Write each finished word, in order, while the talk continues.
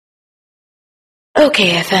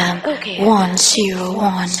okayfm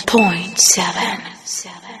 101.7.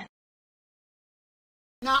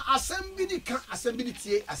 Na assembly kan assembly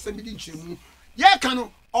tie assembly nchemu ye kan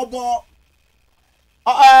obo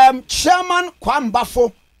chairman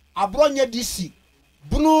Kwambafo Abronye DC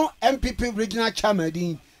bunu MPP regional chairman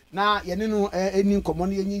din na ye ne no eni nkomo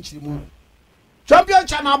no ye nchemu champion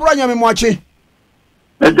chairman Abronye me moachi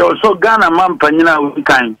ejo so Ghana man panyina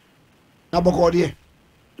ukan na boko de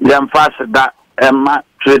yam fast da emma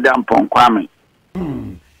trade ampon kwame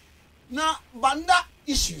na banda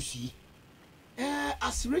issues yi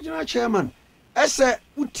as regional chairman ese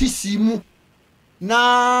utisi mu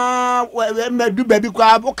na we medu baby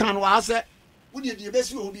kwa bokan wa se wudi de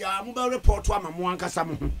besi obi a mo ba report ama mo ankasa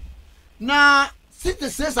mo na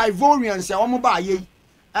citizens Ivorians ya wo ba ye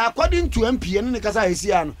according to MPN ne kasa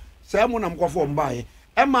esia no se mo nam kwofo mba ye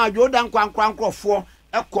e ma jodan kwankrofo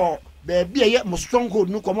ekọ baby ye mo stronghold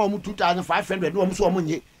no koma mo 2500 no mo so mo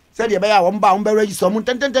nye se de be ya wo mba wo be register mo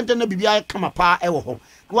tententen na bibia kama pa e wo ho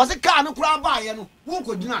was a car no kura ba ye no wo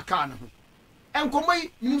ko dina car no enkomai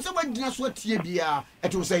nim se ba dina so tie bia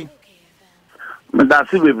eto sei me da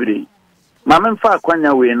se bebere ma me fa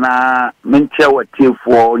kwanya we na me nche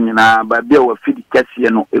watiefo nyina ba bia wa fidi kase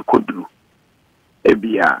no ekoduru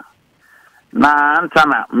ebia na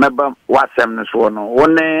antana meba wasem ne so no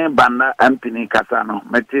wone banda ampini kasa no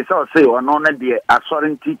meti se o se ono na de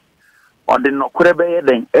asorenti ode no kure be ye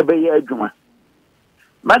den ebe ye adwuma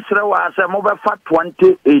Masra was a mobile for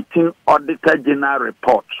 2018 Auditor General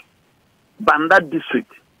Report. Banda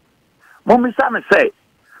District. Mumisame say,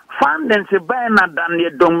 funding se bana than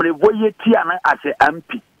the Domri Voye Tiana as a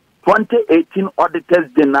MP. 2018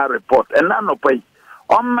 Auditors General Report. And none of pay.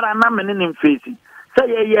 Omrana menin facing. Say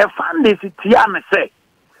ye funding se Tiana say.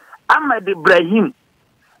 Ahmed Ibrahim.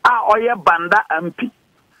 Oye Banda MP.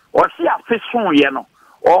 Or see a fish from yeno.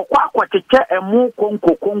 Or kwa cheche a mu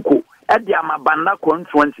konko. Edi amabanda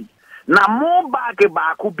constituency na mo bag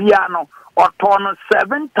baako bia no otono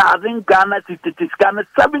 7,000 Ghana cedis Ghana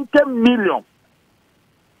 70 million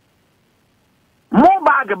mo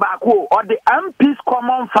bag baako or the MP's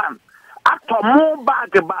common fund ato mo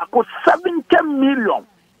bag baako 70 million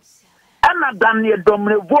ana Daniel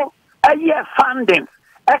Domrevo eye funding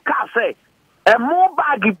e ka say e mo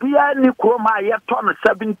bag bia ni kroma ye ton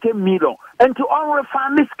 70 million enti on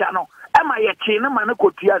refund this kano Emma ye chine mane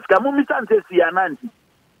kotua ska mu misante sia nanti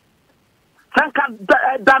sanka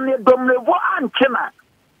Daniel Domrevo anchina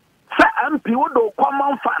sa MP wo do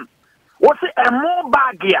common fund wo se emo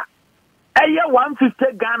bag ya eye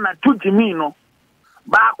 150 Ghana to Jimmy no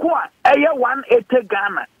ba ko a eye 180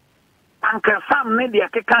 Ghana anka sam ne de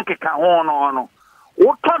keka ho no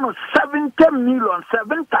wo tono 70 million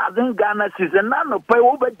 7,000 Ghana season na no pay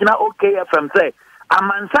wo begina okayfm say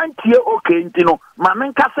amansantie okay ntino ma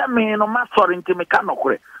menkasa me no ma sori ntime ka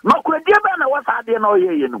nokure die ba na wasa de na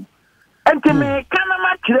oyeye no ntime kana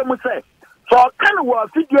ma kire mu say so kan wo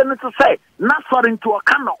afidie no to say na sori nti o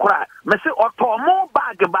ka nokura me say otomo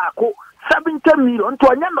bag baako 70 million nti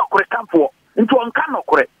onya nokure kanfo nti on ka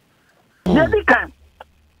nokure ye di kan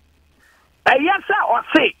ayasa o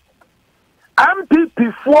say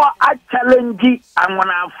MPP for a challenge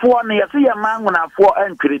anwonafo na yesi ya ma anwonafo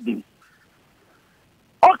ankredi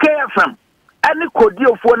okayfm any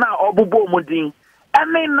kodiofo na obubo mudin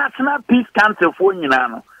any National Peace Council for nyina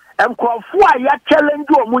no enkrofo a ya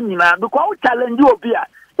challenge o mu nyina because we challenge obi a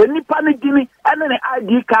enipa ne dini ene ne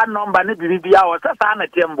ID card number ne bibia o sasa na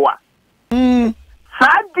temboa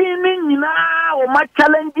sa dini nyina o ma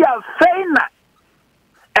challenge a feina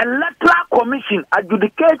electoral commission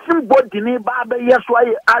adjudication body ni ba be yeso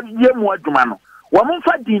aye mu adwuma no wo mo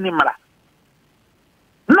fa dini mara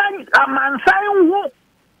na amansan hu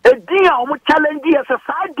Edia omo challenge yes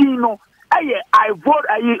sadi no aye I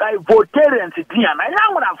votarians dia na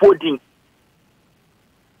yanwona voting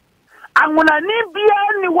anwona ni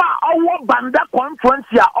bia ni wa owo banda conference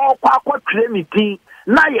ya okwa trinity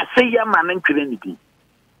na yese ye man trinity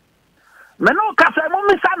meno kasa mo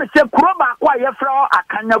misa ne se kuro ba kwa ye fra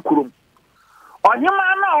akanya kurum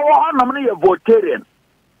ohima na owo honom no ye votarian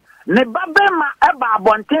ne babema eba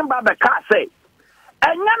abonten ba be ka say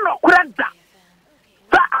enya no kureda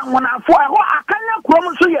sa anwonafo ho akanya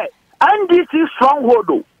kurom so ye NDC stronghold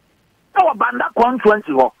o banda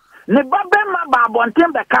constituency ho ne babema ba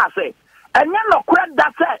abonten be ka say enya no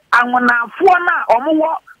kureda say anwonafo na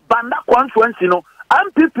omo banda constituency no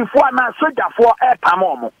MPP fo na sojafo e pam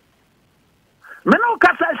omo meno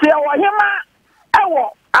kasa se o hema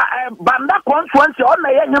ewo banda constituency o na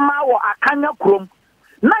ye hema wo akanya kurom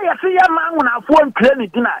na ye se ye ma anwonafo ntire ni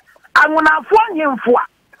dina anwonafo nyemfo a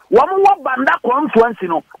Woman what banda conference, you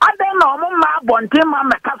know. I don't know, Mamma Bontima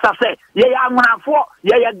Macassa say, ye are going for,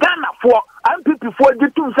 ye are Ghana for, and people for the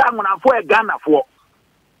 2 Salmon for a Ghana for.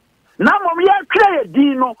 Now, we are clear,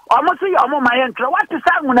 Dino, almost say, my entry. What is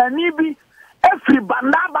Salmon and Nibi? Every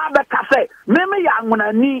banda baba cafe, Mimi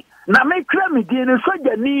Yanguna ni, na me cremi dino, so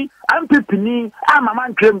ya ni, and people ni, and my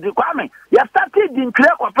man creme de Kwame. You started in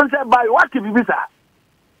clear offensive by what if you visa?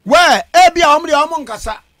 Where, Ebia Omri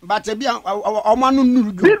Omonkasa, but Ebia Omanu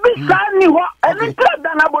Nuru. Bibi Sani, and it's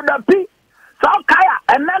than about the P. So Kaya,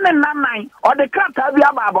 and then 9 or the cat have you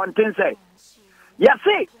about on say. Ya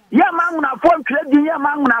see, ya man na phone trading, ya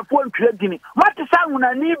man na phone trading. What is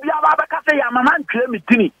Sanguna Nibia Babacasa, ya man creme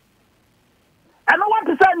tini. And I want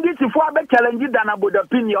to send this before I challenge you than about the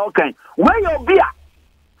opinion, okay? Where you be,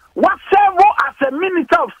 what servo as a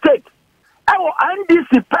minister of state, I will end this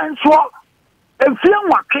pencil and film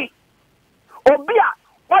working. Obia,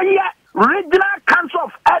 oh yeah, regional council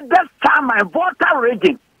of elders time and voter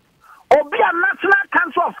region. Obia national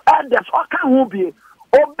council of elders, okay, who be.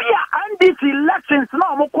 Obia and these elections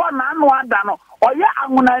no more no dano. Or yeah,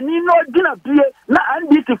 I'm gonna need no dinner beer, na and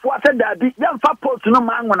this if what said that the young fat post no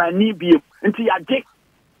man when I need beer into your dick.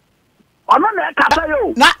 I'm not there,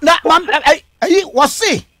 Casayo. Was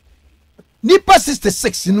see Nipa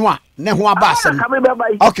 66 in one, Nehua Bassan.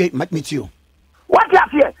 Okay, make me to you. What you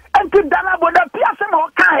here? And to Dana with the Piasan or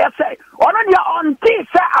can I say? On your own tea,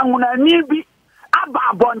 say I'm gonna need be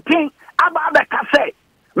about Bonting, about the cassette.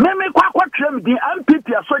 Meme kwa trim the MPP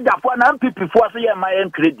soldier for an MPP for say my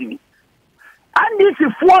entry. And this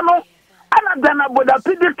is one no and then about the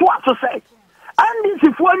PD to say. And this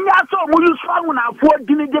is one ya so we use one for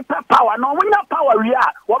diligent power. No when your power we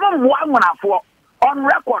are one for on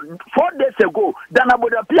record 4 days ago than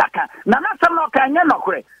about the piaka. Nana some no can no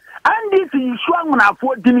kre. And this is one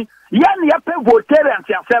for dini yan ya pe votarians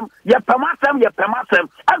yasem ya pemasem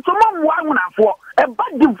and some one for a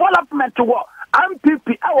bad development to work.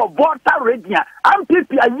 MPP our voter region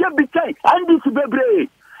MPP a year between and this baby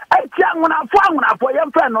I for your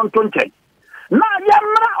friend on 20 now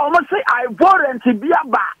yamra almost say I warrant to be a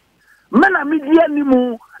bar mena media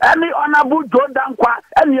nimu any honorable Jordan kwa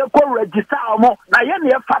and you go register omo na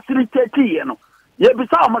ye facilitate you know ye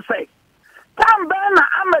bisa almost say Tambena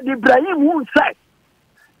Ahmed Ibrahim who say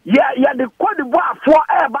yeah the Cote d'Ivoire for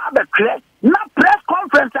about the clear na press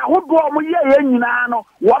conference a wodo omo ye nyina no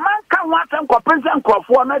woman kan watem ko president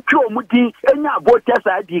crofo na twa omo din enya voters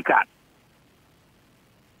ID card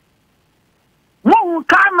one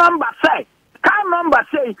car number say car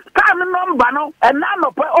number no and na no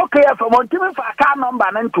okayfm on timi for car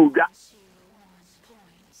number na ntodwa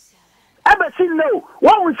ebe si no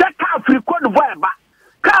one say car free Cote d'Ivoire ba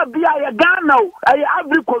car bia ye Ghana ay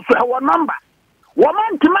Ivory Coast so number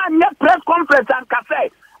woman tima nye press conference and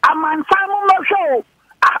cafe aman Simon no show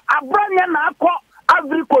Abronye na akọ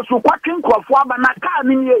Ivory Coast kwatwe nkrofo aba na car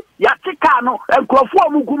ni ye ya ti car no nkrofo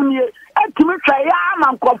amugum ni ye etimi twa ya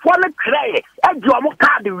ama nkrofo le kreye eji omo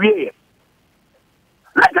card wie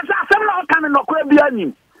like say asem na kan no kra bia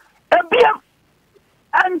nim ebia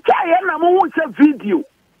ancha ye na mo hu se video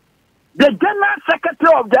the general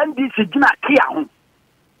secretary of the NDC gina kia ho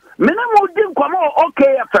mena mo di nkomo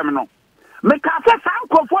okayfm no me ka se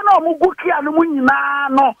sankofo na omugu kia no nyina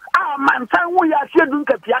no a mantan wo ya hyedu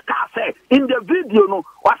nkatia ka se in the video no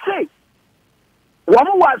wa say wo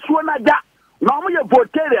mo wasuo na ja na mo ye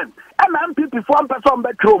votarian and MPP for person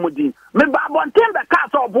betro mo di me ba bonten be ka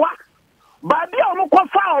so boa ba bia omo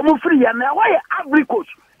kofa omo free ya na wa ye Ivory Coast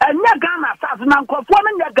enya Ghana sas na nkofo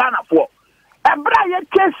na nya Ghana fo ebra ye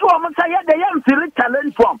kesu omo say ye de ye mfiri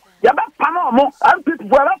challenge form ya ba pam omo MPP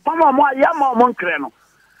for ba pam omo ya ma omo nkre no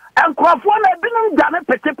enkrofo na binum gane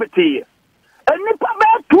petepete enipa be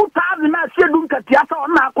 2000 na hyedu nkatia sa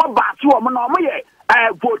na akwa baase omo na omo ye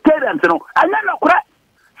votarians no anya no kra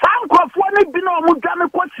sankrofo ne bi na omo gane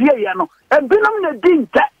kwasie ye no ebinum na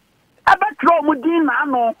dinte abetro omo din na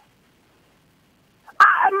no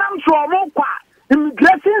nam so omo kwa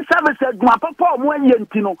immigration services duma papa omo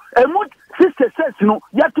anyenti no emu 66 no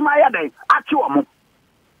yatima ya den achi omo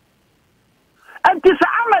antisa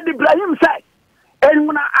Ahmed Ibrahim say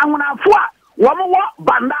enuna anunafo a womo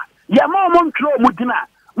banda ye ma omo ntro omo dina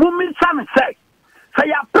mu mi sam say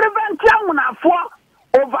ya prevent anunafo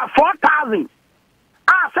over 4000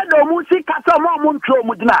 said omo si kasa omo ntro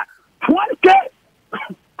omo dina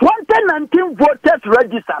 2019 voters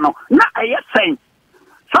register no na aye say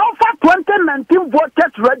so far 2019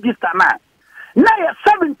 voters register na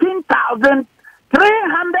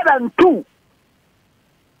 17,302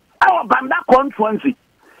 our banda constituency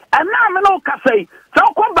and now me no ka say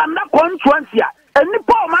so ko banda constituency a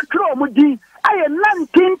enipa o makro mu di aye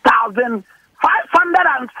 19,500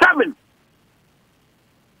 507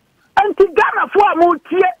 enti Ghana fo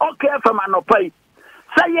amutie okayfm anopai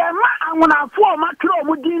say ma anwona fo ma kro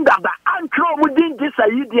mu din dada an kro mu din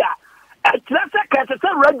disayidia ekrese kete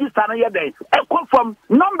register na yeden from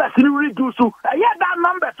numbers ni reduce that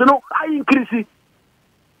numbers no I increase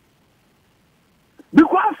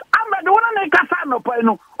because I'm the one na kasa no pai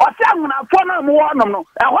no o se anwona fo na mu wonom no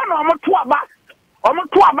e ho na omo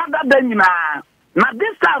to aba dada nyina na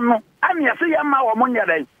this time no am ye say ma wo mo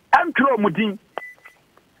nyere an kro mu din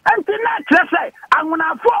anti na trese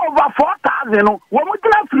anwona fo over 4,000 no wo mo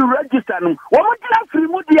tira free register no wo mo tira free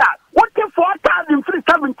mu dia what 4,000 free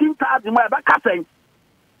 17,000 ma ba kasen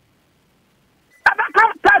aba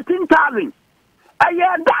ka 13,000 aye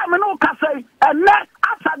da me no kasai and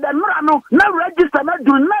after the no na register na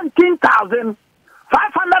do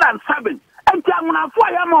 19,507 anti anwona fo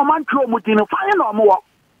ya ma man tro mu din no fa ye no mo wo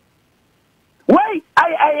wait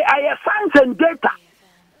I science and data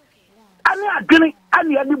ani agini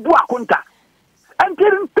ani ani bu akonta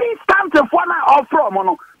until peace stand for na offer mo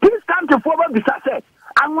no peace stand for ba bisa say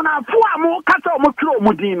anwona fo amo kasa mo tro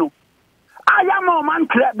mo din no aya mo man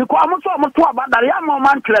kre because mo so mo to abadare ya mo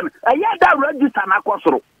man kre eye da register na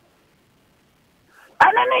kosoro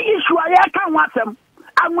anani issue aya kan watem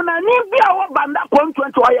anwona ni bia wo banda kon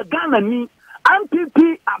 20 oye Ghana ni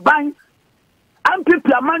MPP aban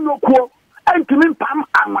MPP amanyoko entimi pam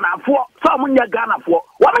anwonafo so mo nya Ghanafo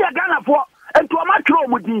wo mo ya Ghanafo enti o ma tro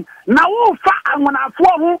mo din na wo fa anwonafo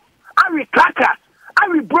ho awi crackers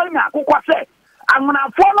awi bronya akokwa se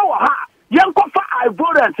anwonafo no wo ha yenkofa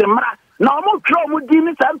Ivorians mra na o mo tro mo din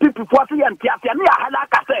ni MPP fo se yenti afia ne ya hala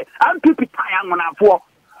ka se MPP tan anwonafo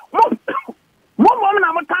mo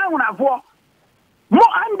na mo tan anwonafo mo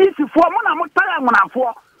NDC fo mo na mo tan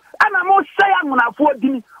anwonafo ana mo say anwonafo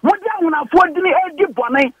din mo di anwonafo din edi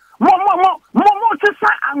bone mo sisa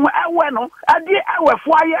anwe ewe no adi ewe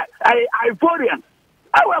fo aye Ivorian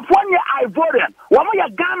ewe fo nye Ivorian wo mo ya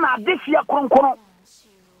Ghana this year kronkron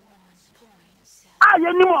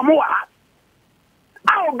aye ni mo wa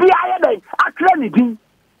a obi aye dey atre ni din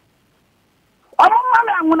o mo ma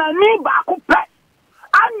na anwuna ni ba ko pe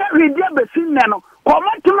anya redi abesin ne no ko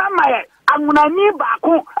mo tuma maye anwuna ni ba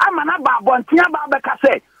ko amana ba bontia ba be ka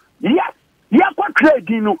say yes ya kwa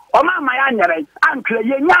trade no o ma ma ya nyere ankre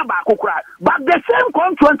ye nya ba kokora but the same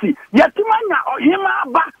constituency yetimanya ohima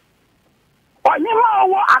ba ohima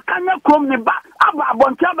owo akanya krom ni ba aba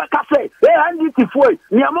abontia be ka say NDC foi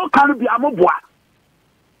ni amo kanu bi amoboa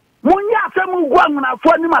munya asem gwa nwuna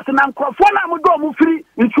fo ni mase na nkrofo na amodo mu firi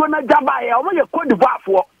nsuo na jaba ye o mo ye Cote d'Ivoire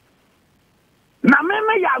fo na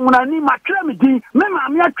meme ya nwuna ni matwe me din me ma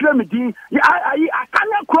me atwe me din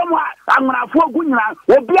akanya krom a nwuna fo gu nyina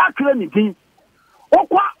obi atwe me din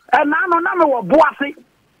okwa enano na me wo boase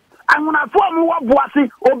anwonafo mu wo boase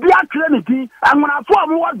obi atwere ne din anwonafo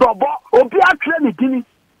mu wo dobo obi atwere ne din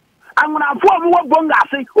anwonafo mu wo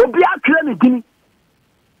bongase obi atwere ne din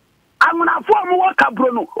anwonafo mu wo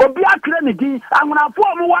kabrono obi atwere ne din anwonafo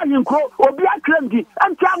mu wo yinkro obi atwere ne din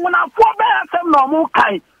anti anwonafo be asem no mu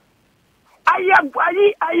kai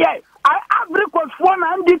aye Africans for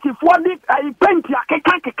na nditi for di penti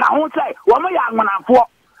akeka ho sai wo mo ya anwonafo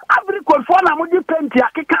African for na mo di penti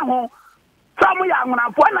akeka ho samu ya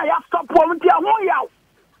anwonafo na ya stop wo ntia ho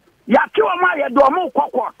ya ki wo ma ya do mo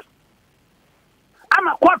kokot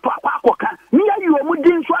ama koto akwakoka ni ya yi wo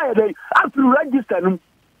din so ayede after register num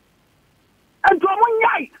ento mo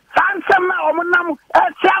nyai sansem na wo nam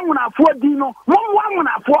se anwonafo di no mo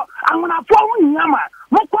anwonafo ho nyama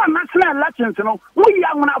mo kwa national elections no mo yi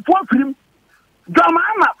anwonafo firim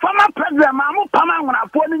Jamama former president ma mo pama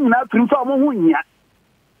anwonafo ni nyina firim so mo ho nyia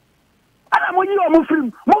ana mo yi o mo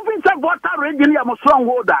film mo fin se voter ready ya mo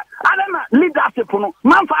strongholder ana na leadership no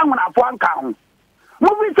man fa anwonafo anka ho mo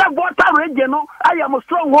fin se voter ready no aya mo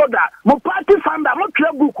strongholder mo party founder mo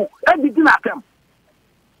twa buku edidi na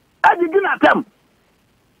tem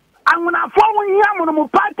anwonafo wo nya mo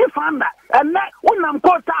party founder enne wonam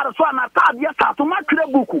ko tar so na tab ya sa to ma twa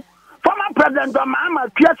buku former president ama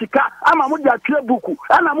twa sika ama mo ja twa buku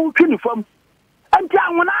ana mo twi ni fam anti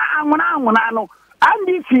anwona no and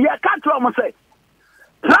if you catch say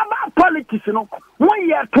tribal politics no 1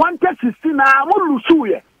 year 2016 na mo lusu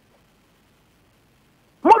ye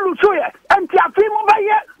and afi mo ba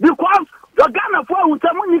ye because the Ghana for who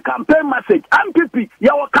say money campaign message MPP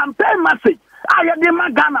your campaign message aye de ma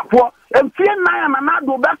Ghana for emfie nan na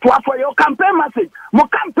do beto for your campaign message mo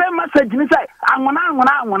campaign message ni say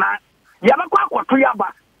anwona ya ba kwa kwato ya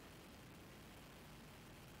ba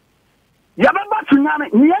tunyane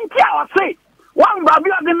ni yanki a say one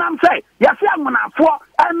baby nam say ya fi anwonafo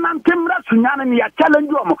enantemra sunyane ni ya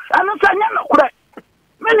challenge omo anu say nya no kure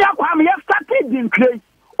many akwam ye started in clay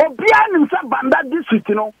obia nim say banda district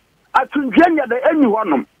no atundwenya da eni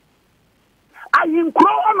honum ayin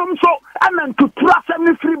kro honum so anan to trust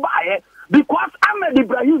me free buy because Ahmed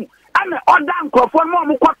Ibrahim and other nkrofo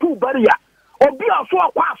mo kwatu barrier obi aso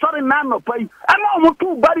akwa asori na no pai ana mo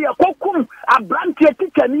tu barrier kokum Abronye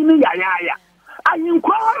teacher ni yaya ayin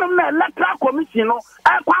kro honum na electoral commission no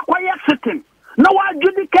akwa ye sitting na wa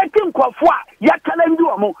adjudicating nkrofo a ya challenge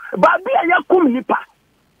omo ba bia ya kum nipa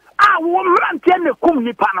wo mrantie ne kum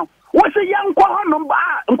nipa no wo se yankwa honum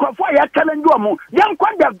ba nkrofo ya challenge omo yankwa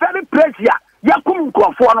the very place ya kum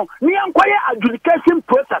nkrofo no ni yankwa ya adjudication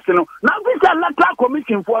process no na this electoral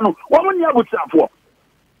commission for no wo mo ne abutsafo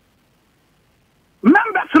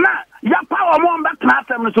members na ya power mo mba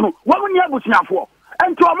transem no so no wo mo ne abutsafo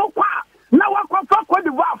enti omo kwa na wakwafa kwa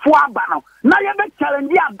divafo aba no na ye be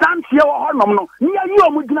challenge ya dance ye wo honum no ni ya yi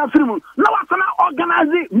omo gina firim na wasana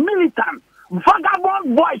organize militant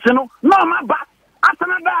vagabond voice no ma ba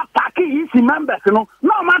asana da attack his members no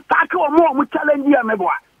ma attack omo challenge ya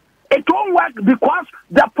meboa. It won't work because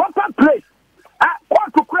the proper place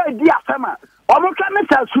court to create the afema omo ka me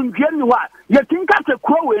ta sundue ni wa ye tinka te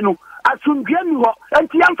kro we no asundue ni ho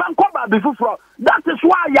enti yamfa nkoba be fufuro that is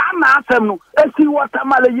why ya na asem no esi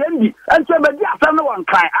watermale yendi enti be di asem no won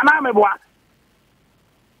cry ana meboa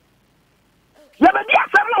ye be di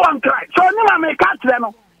asem no won cry so ni ma me ka tre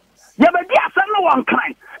no ye be di asem no won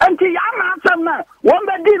cry enti ya na asem na won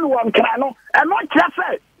be di no won cry no e no kire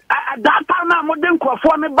say that time na modern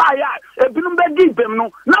crofo ne ba ya ebinum be di bem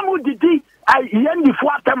no na mo didi yendi fo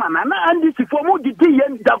atema na andi si fo mo didi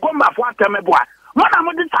yendi da gomba fo atema boa mo na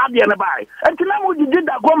mo di saade ne ba enti na mo didi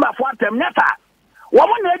da gomba fo atema nyata wo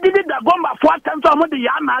mo na didi da gomba fo atema so mo di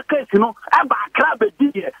ya na case no e ba kra be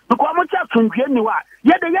di ye because mo cha tunhwe ni wa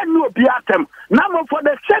ye de ye ni obi atema na mo for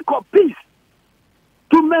the sake of peace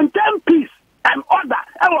to maintain peace and order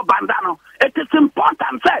ever bandano. It is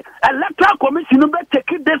important say electoral commission will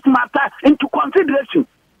take this matter into consideration.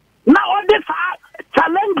 Now all this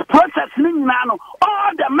challenge process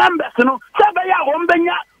all the members no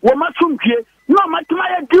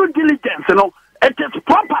matter due diligence it is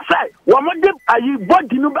proper say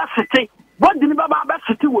body university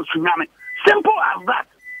was simple as that.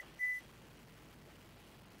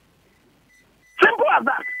 Simple as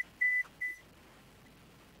that.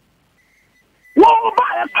 Whoa,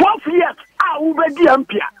 by 12 years, I will be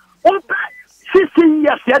Ampia. 16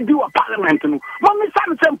 years, I do a parliament. Mommy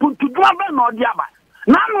Sam put to Draven or Diaba.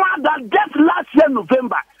 None that just last year,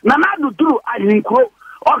 November. Nanadu drew I incro.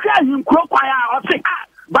 Okay, you croak or say,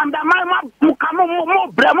 Bandamama,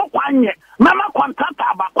 Mukamo, Bremo, Quanye, Mama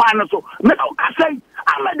Contrata Baquanaso. Metal say,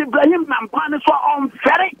 Ahmed Ibrahim Nampanaso on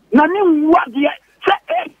ferry, Nani what yet. Say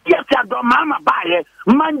 8 years, I don't Mama buy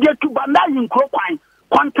Manje to Banda in Croquine,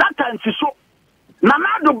 contractor and so.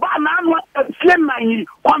 Nanado ba na anu fienman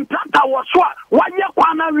contractor was so waye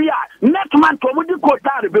kwana ria next month omudi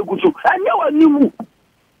kotare begusu enye wanimu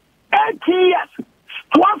 8 years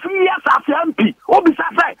 12 years as MP obisa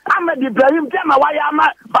say Ahmed Ibrahim tell na waye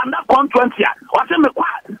ama banda con 20 ya o se me kwa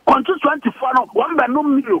con 24 no won be no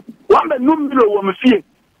milo wo me fie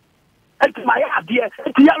eti ma ya ade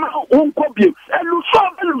eti ya na wonko biem elu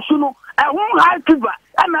so no e won high fever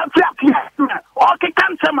na afia o ke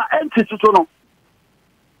kansema enti so no.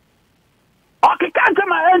 Okay, can't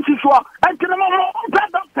my auntie for and to the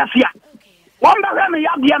doctor here. One doesn't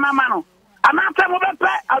have the mano. And after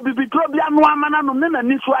I'll be betrobian one man and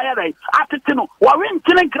Nisway at Tino, or in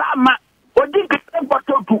Tilling Grandma, or did to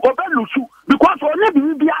Obelusu, because only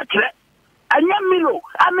will be accurate. And young Milo,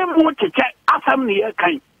 and then more to check as I'm near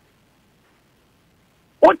kind.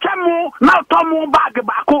 Ochamo, now Tomo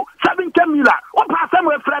Bagabako, 7 Camila, or pass them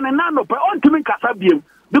with friend and nano, but on to me Casabium,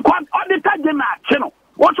 because all the time channel.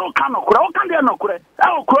 What's all kind of crowd? Can they not correct?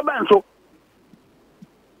 Oh, Crobenso.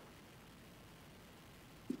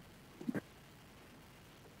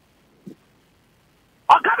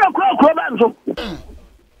 I can't crow Crobenso.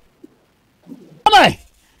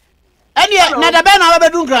 And yet, not a man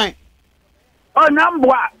I've been crying. Oh,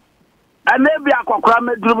 number and maybe I can cry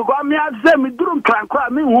me through because me I say me through cry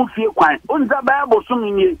me who feel quiet. Unza Bible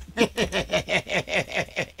swimming ye.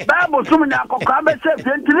 Bible swimming I can cry me say,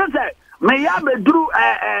 me ya be dru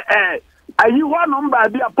ayi ho no mba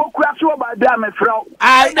bia pokua so ba bia me frɛ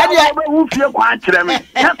na dia be hu fie kwa kyerɛ me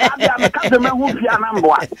na sa bia me ka me hu fie na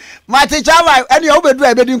mboa mate chava ene o bedu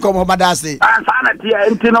e bedi nkomo madase sa na tia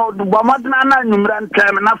enti no bo modna na nwumra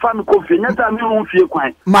ntɛm na fa me kofi nya sa me hu fie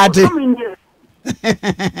kwan mate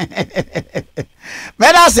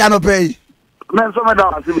medase anope men so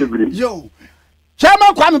medase bebre yo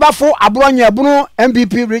Chairman Kwame Bafo Abronye Bunu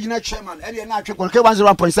MPP Regional Chairman ene na atwe konke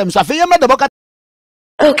 101.7 so afeye me de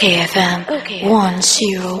OKFM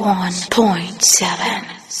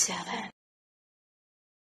 101.7.